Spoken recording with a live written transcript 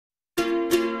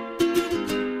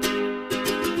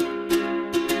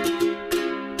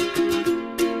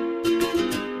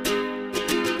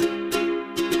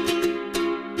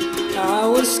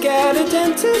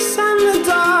apprentice and the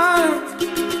dark.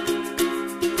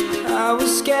 I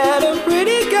was scared of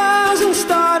pretty girls and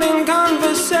starting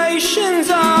conversations.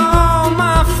 All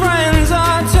my friends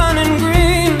are turning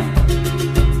green.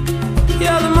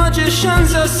 Yeah, the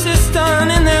magician's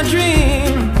assistant in their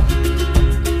dream.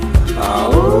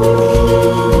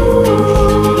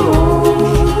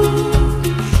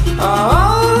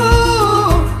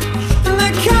 And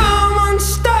they come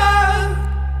unstuck.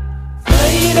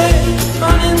 Lady,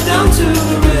 running down to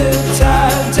the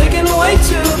riptide, taken away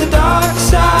to the dark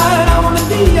side. I wanna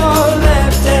be your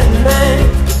left-hand man.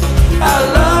 I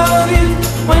love you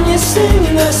when you're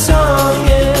singing that song,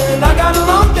 and I got a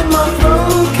lump in my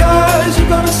throat 'cause you're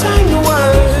gonna sing the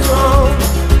words wrong.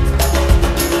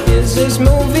 Is this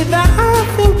movie that I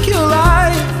think you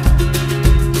like?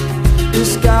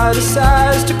 This guy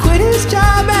decides to quit his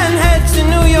job and head to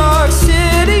New York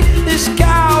City. This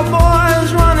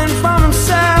cowboy's running from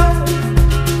himself.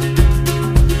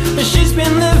 She's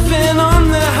been living on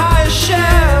the highest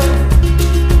shelf.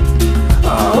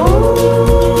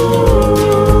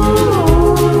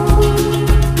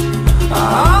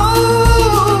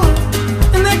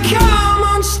 And they come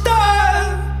unstuck.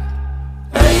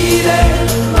 Lady,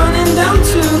 running down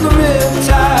to the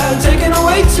riptide, taken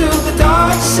away to the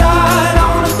dark side. I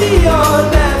wanna be your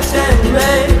left-hand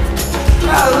man.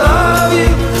 I love you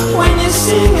when you're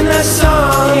singing that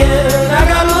song, and I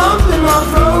got a lump in my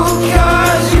throat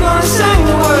 'cause you're gonna sing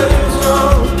the words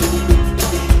wrong.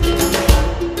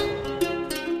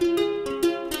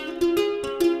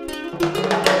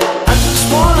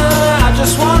 I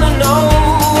just wanna know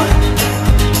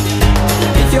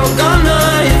if you're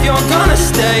gonna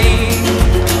stay.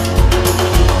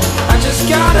 I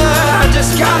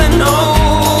just gotta know.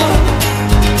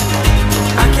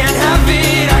 I can't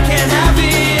have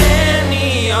it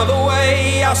any other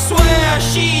way. I swear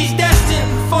she's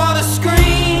destined for the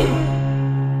screen.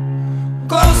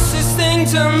 Closest thing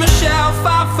to Michelle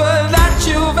Pfeiffer that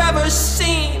you've ever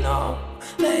seen. Oh,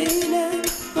 lady,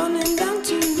 running down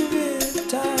to the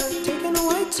riptide, taken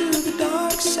away to the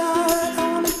dark side. I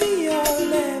wanna be your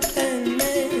left-hand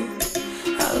man.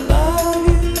 I love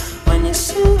you when you're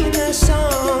singing that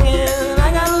song, and I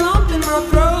got a lump in my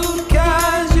throat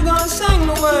 'cause you're gonna sing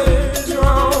the words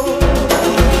wrong.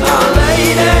 Oh,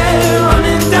 lady,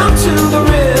 running down to the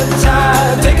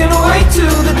riptide, taken away to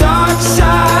the dark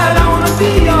side. I wanna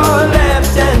be your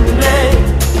left-hand man.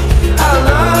 I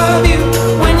love you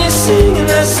when you're singing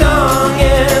that song,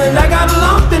 and I got a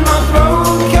lump in my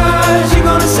throat 'cause you're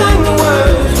gonna sing the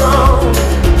words wrong.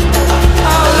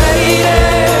 Oh, lady,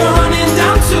 running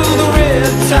down to the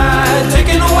riptide,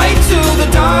 taken away to the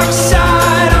dark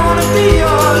side. I wanna be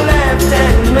your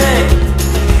left-hand man.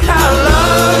 I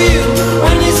love you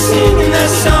when you're singing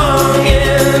that song,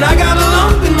 and I got a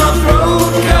lump in my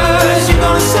throat 'cause you're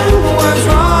gonna sing the words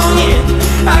wrong.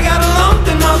 Yeah, I got a lump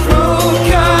in my throat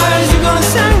 'cause you're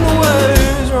gonna sing the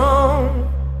words wrong.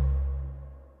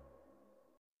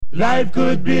 Life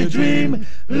could be a dream,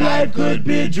 life could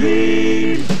be a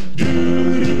dream. Do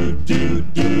do do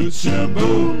do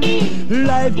shaboom.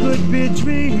 Life could be a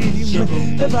dream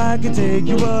if I could take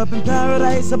you up in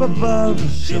paradise up above.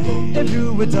 If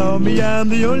you would tell me I'm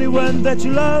the only one that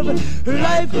you love,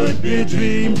 life could be a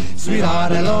dream.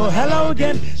 Sweetheart, hello, hello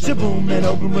again. Shaboom, and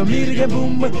open we'll meet again.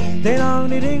 Boom, ding dong,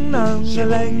 ding dong, a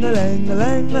lang, a lang, a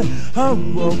lang. Oh,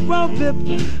 oh, oh, bip,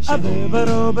 a bip, a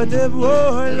do, a dip.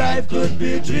 Oh, life could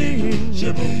be a dream.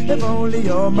 If only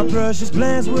all my precious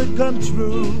plans would come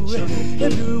true.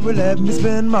 If you would let me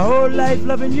spend my whole life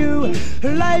loving you,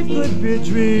 life could be a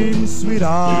dream,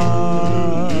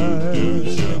 sweetheart.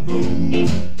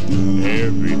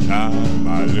 Every time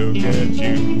I look at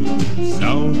you,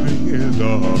 something is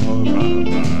on my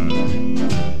mind.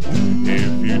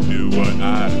 If you do what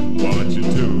I want you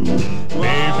to,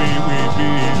 maybe we'd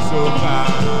be so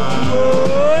fine.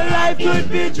 Oh, life could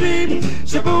be a dream.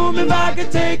 Shaboom, if I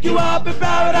could take you up in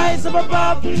paradise up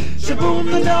above. Shaboom,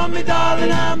 and tell me,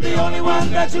 darling, I'm the only one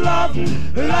that you love.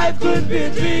 Life could be a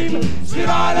dream.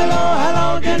 Sweetheart, hello, hello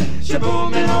again.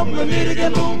 Shaboom, and hope we'll meet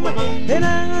again. Boom, boom. Ding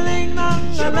dong, ding dong,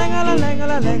 a lang, a lang, a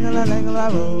lang, a lang, a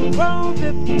lang, oh, oh,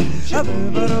 dip, a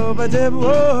bip, a do, a dip.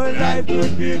 Oh, life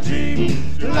could be a dream.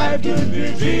 Life could be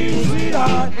a dream,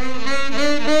 sweetheart.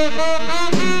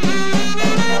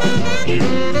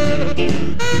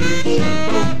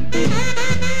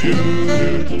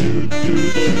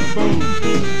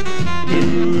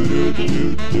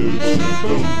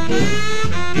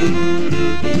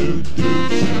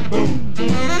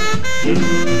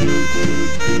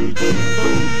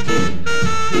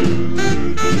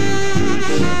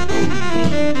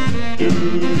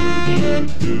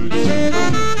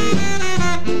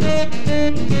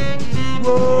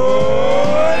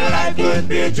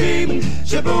 dream.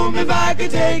 Shaboom, if I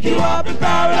could take you up in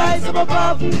paradise up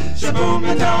above. Shaboom,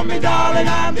 and tell me, darling,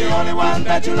 I'm the only one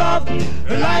that you love.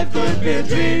 Life could be a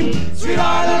dream.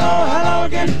 Sweetheart, hello, hello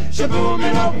again. Shaboom,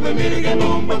 and hope we meet again.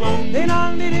 Boom, boom, boom. Ding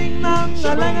dong, ding dong,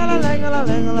 a lang a lang a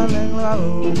lang a lang a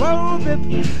oh, bip,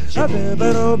 a bip,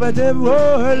 a bip,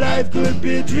 oh, life could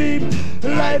be a dream.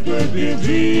 Life could be a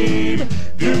dream.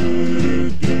 Do,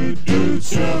 do, do,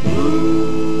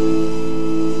 shaboom.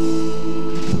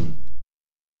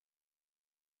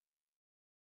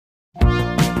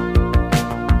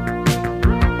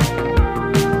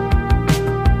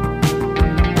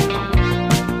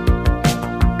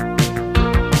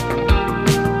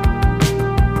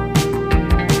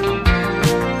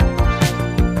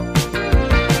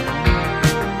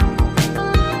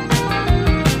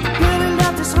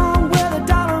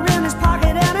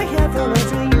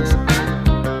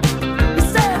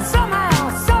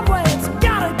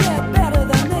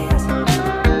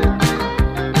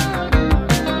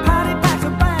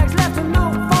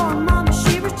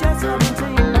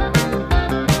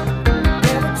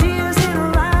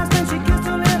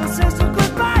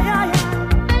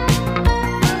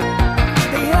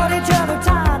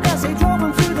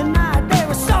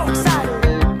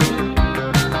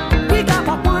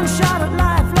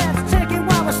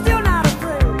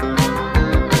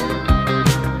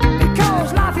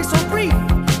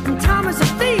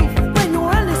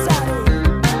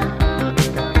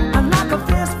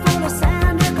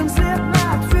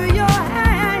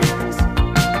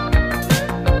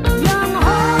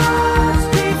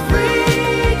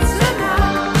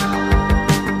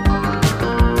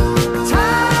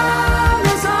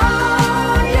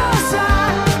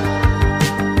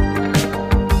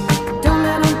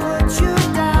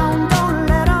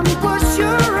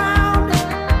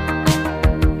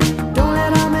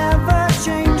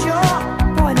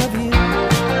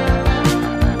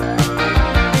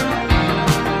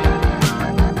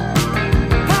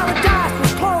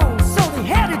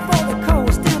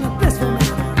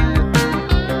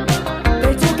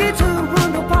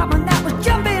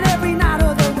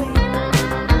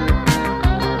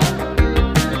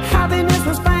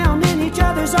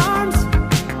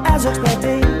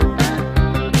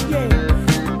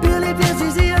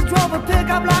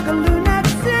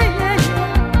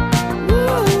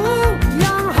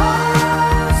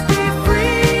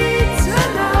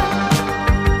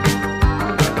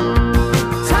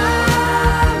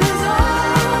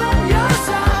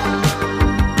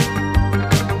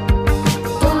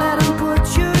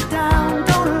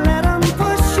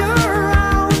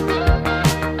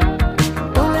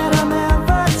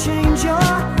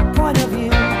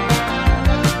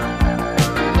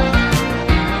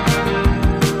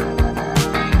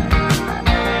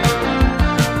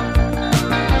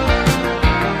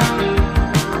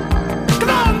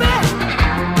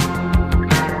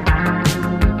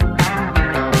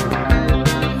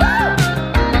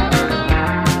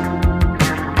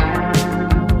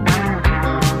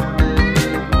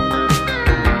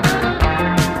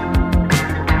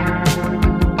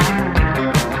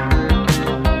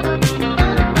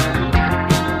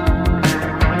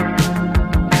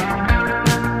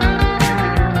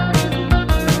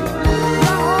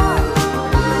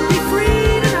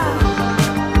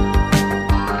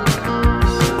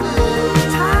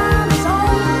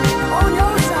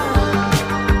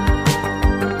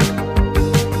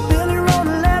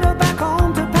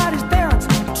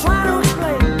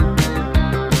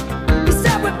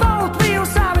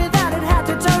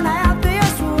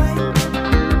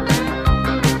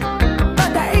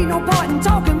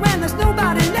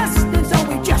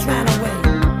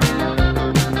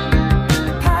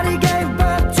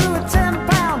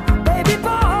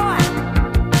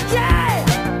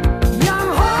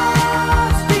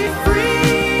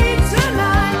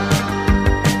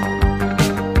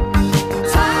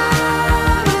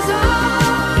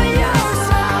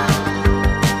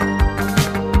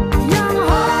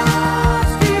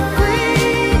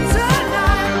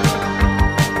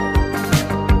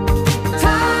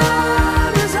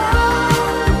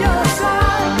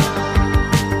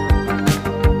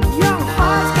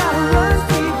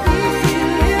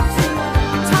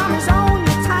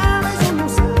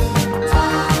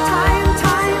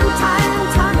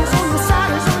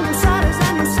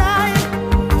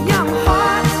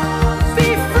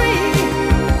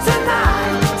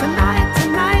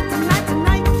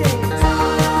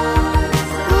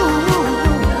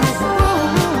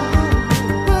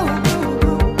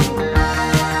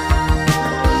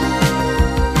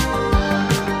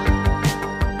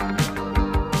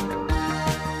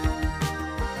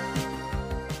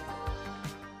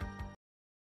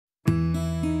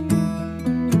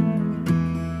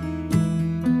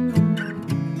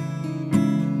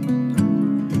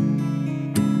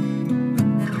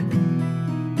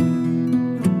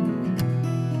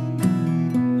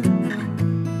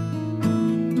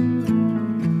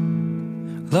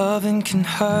 can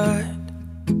hurt.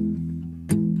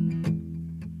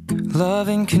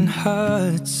 Loving can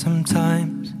hurt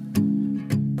sometimes.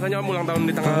 Katanya kamu ulang tahun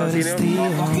di tanggal But it's sini.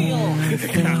 the only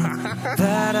thing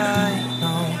that I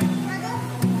know.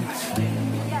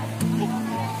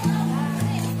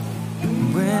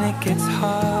 When it gets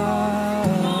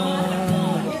hard,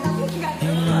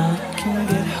 you know it can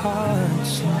get hard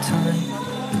sometimes.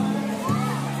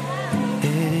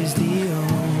 It is the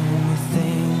only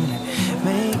thing that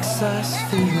makes us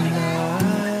feel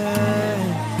alive.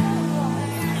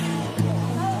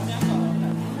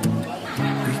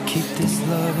 We keep this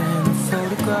love in a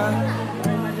photograph.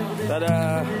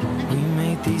 Dadah. We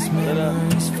make these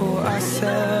memories for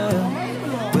ourselves,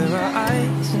 where our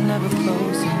eyes are never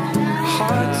closing,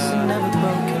 hearts are never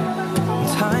broken, and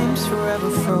time's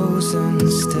forever frozen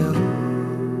still.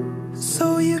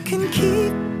 So you can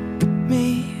keep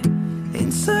me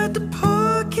inside the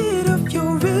pocket of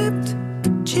your ripped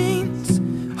jeans,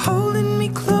 holding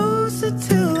me closer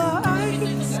till our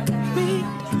eyes meet.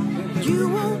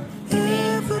 You won't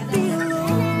ever be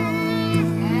alone.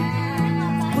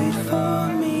 Wait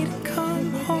for me to come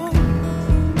home.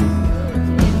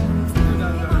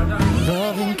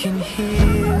 Loving can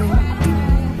heal.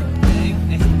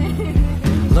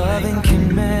 Loving can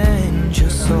mend your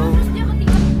soul.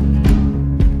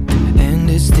 And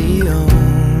it's the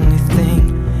only thing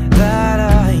that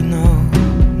I know.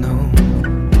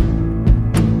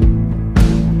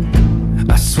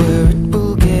 I swear it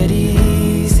will get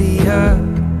easier.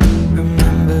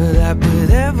 Remember that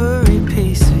with every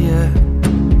piece of you.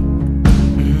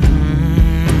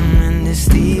 And it's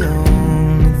the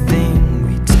only thing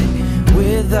we take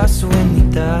with us when we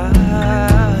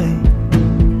die.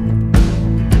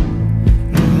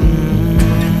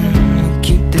 We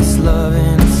keep this love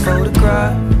in its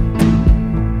photograph.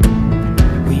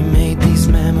 We made these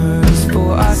memories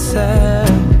for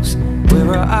ourselves, where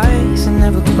our eyes are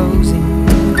never closing,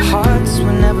 hearts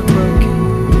were never broken,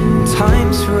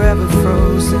 time's forever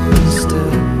frozen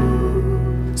still.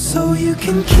 So you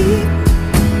can keep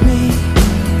me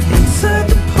inside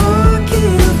the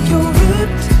pocket of your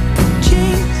ripped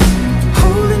jeans,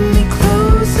 holding me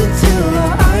closer till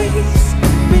our eyes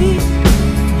meet.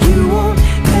 You won't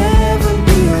ever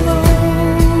be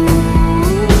alone.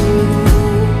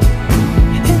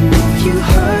 And if you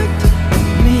hurt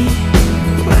me,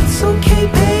 that's okay,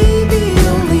 baby.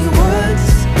 Only words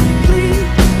bleed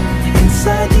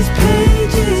inside these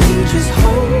pages. You just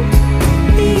hold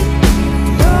me.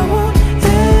 I won't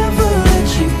ever let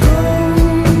you go.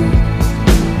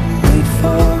 Wait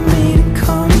for me to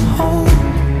come home.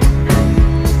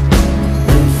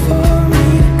 Wait for me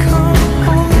to come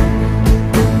home.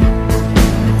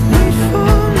 Wait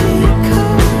for me to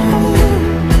come home.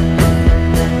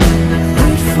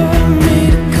 Wait for me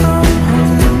to come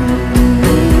home.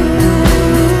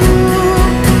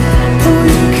 Oh,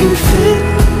 you can fit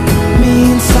me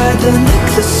inside the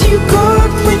necklace you got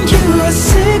when you were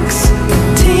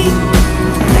 16,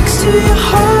 next to your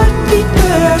heartbeat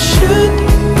where I should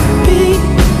be.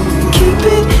 Keep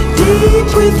it deep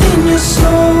within your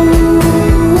soul.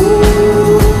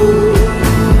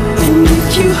 And if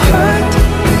you hurt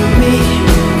me,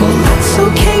 well, that's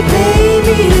okay,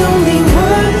 baby. Only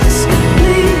words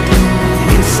bleed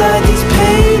inside these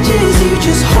pages. You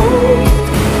just hold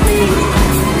me.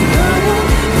 I won't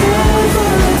ever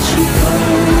let you go.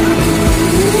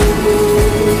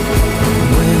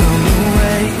 When I'm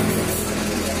away,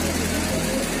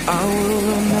 I will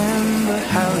remember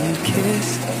how you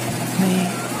kissed me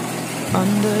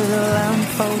under the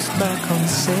lamppost back on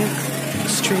 6th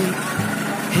Street,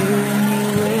 hearing you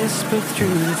whisper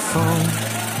through the phone.